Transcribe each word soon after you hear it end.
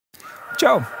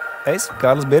Čau! Es,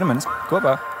 Kārlis Birmanis,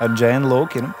 kopā ar Džēnu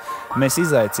Lūkinu, mēs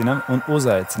izaicinām un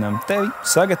uzaicinām tevi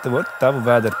sagatavot tavu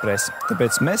vēdera presi.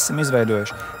 Tāpēc mēs esam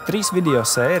izveidojuši 3 video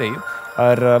sēriju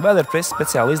ar vēdera presi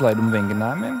speciālu izlaidumu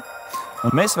vingrinājumiem.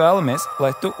 Un mēs vēlamies,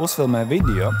 lai tu uzfilmē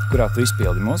video, kurā tu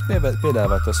izpildi mūsu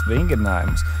piedāvātos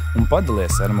vingrinājumus un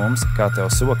padalies ar mums, kā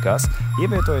tev sokās,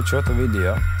 ievietojot šo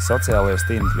video sociālajos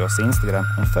tīmekļos Instagram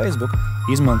un Facebook,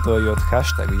 izmantojot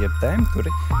hashtagu jeb tēmturi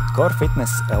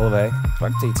COREFINESS LV,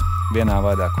 rakstīts vienā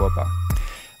vārdā kopā.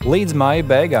 Līdz māja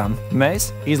beigām mēs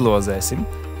izlozēsim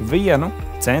vienu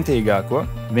centīgāko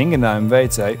vingrinājumu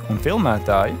veicēju un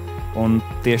filmētāju, un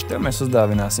tieši tev mēs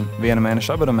uzdāvināsim vienu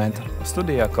mēneša abonementu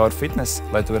studijā CereFitness,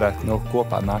 lai tu varētu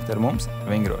kopā nākt ar mums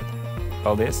vingrot.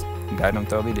 Paldies! Gaidām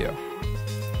tev video!